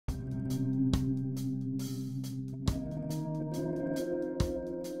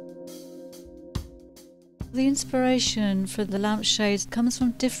The inspiration for the lampshades comes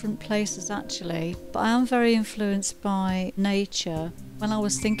from different places actually, but I am very influenced by nature. When I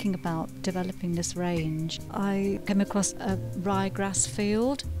was thinking about developing this range, I came across a ryegrass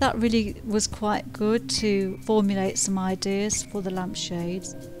field. That really was quite good to formulate some ideas for the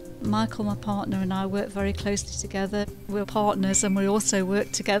lampshades. Michael, my partner, and I work very closely together. We're partners and we also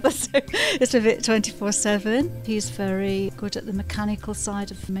work together, so it's a bit 24/7. He's very good at the mechanical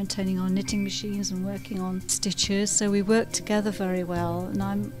side of maintaining our knitting machines and working on stitches, so we work together very well, and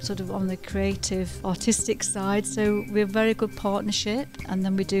I'm sort of on the creative, artistic side, so we're a very good partnership. And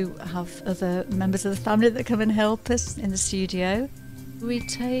then we do have other members of the family that come and help us in the studio. We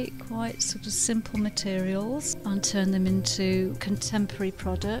take quite sort of simple materials and turn them into contemporary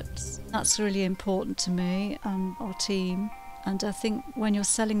products. That's really important to me and our team. And I think when you're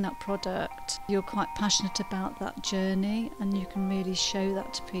selling that product, you're quite passionate about that journey, and you can really show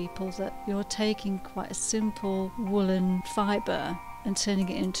that to people that you're taking quite a simple woolen fibre and turning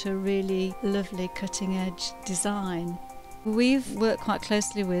it into a really lovely cutting edge design. We've worked quite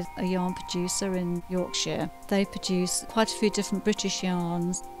closely with a yarn producer in Yorkshire. They produce quite a few different British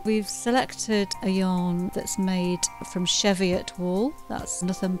yarns. We've selected a yarn that's made from Cheviot wool, that's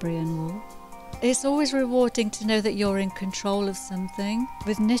Northumbrian wool. It's always rewarding to know that you're in control of something.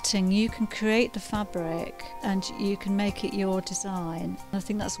 With knitting, you can create the fabric and you can make it your design. I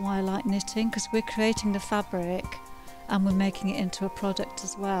think that's why I like knitting, because we're creating the fabric and we're making it into a product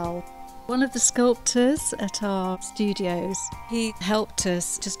as well. One of the sculptors at our studios, he helped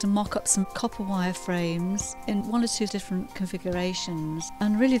us just to mock up some copper wire frames in 1 or 2 different configurations,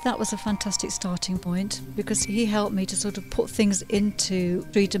 and really that was a fantastic starting point, because he helped me to sort of put things into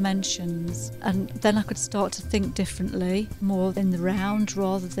 3 dimensions, and then I could start to think differently, more in the round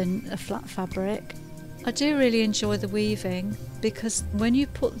rather than a flat fabric. I do really enjoy the weaving, because when you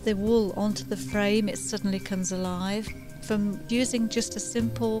put the wool onto the frame it suddenly comes alive. From using just a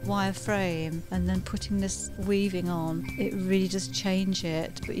simple wire frame and then putting this weaving on, it really does change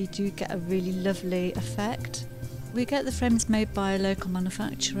it, but you do get a really lovely effect. We get the frames made by a local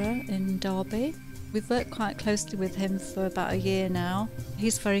manufacturer in Derby. We've worked quite closely with him for about a year now.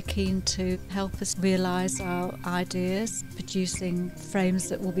 He's very keen to help us realise our ideas, producing frames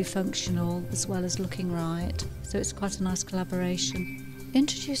that will be functional as well as looking right. So it's quite a nice collaboration.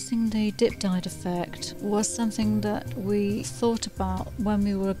 Introducing the dip-dyed effect was something that we thought about when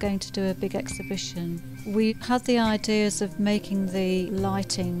we were going to do a big exhibition. We had the ideas of making the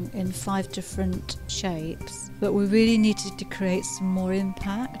lighting in 5 different shapes, but we really needed to create some more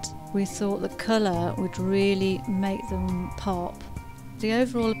impact. We thought the colour would really make them pop. The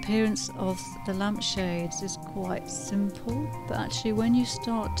overall appearance of the lampshades is quite simple, but actually when you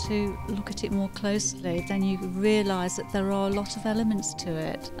start to look at it more closely, then you realise that there are a lot of elements to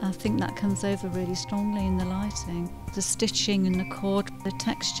it. I think that comes over really strongly in the lighting. The stitching and the cord, the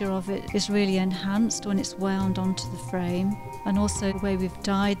texture of it is really enhanced when it's wound onto the frame, and also the way we've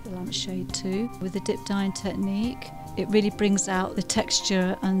dyed the lampshade too, with the dip dyeing technique. It really brings out the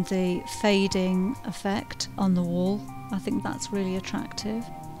texture and the fading effect on the wool. I think that's really attractive.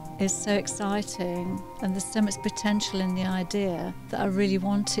 It's so exciting, and there's so much potential in the idea that I really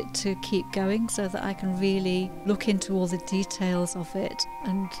want it to keep going, so that I can really look into all the details of it,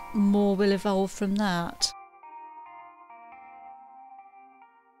 and more will evolve from that.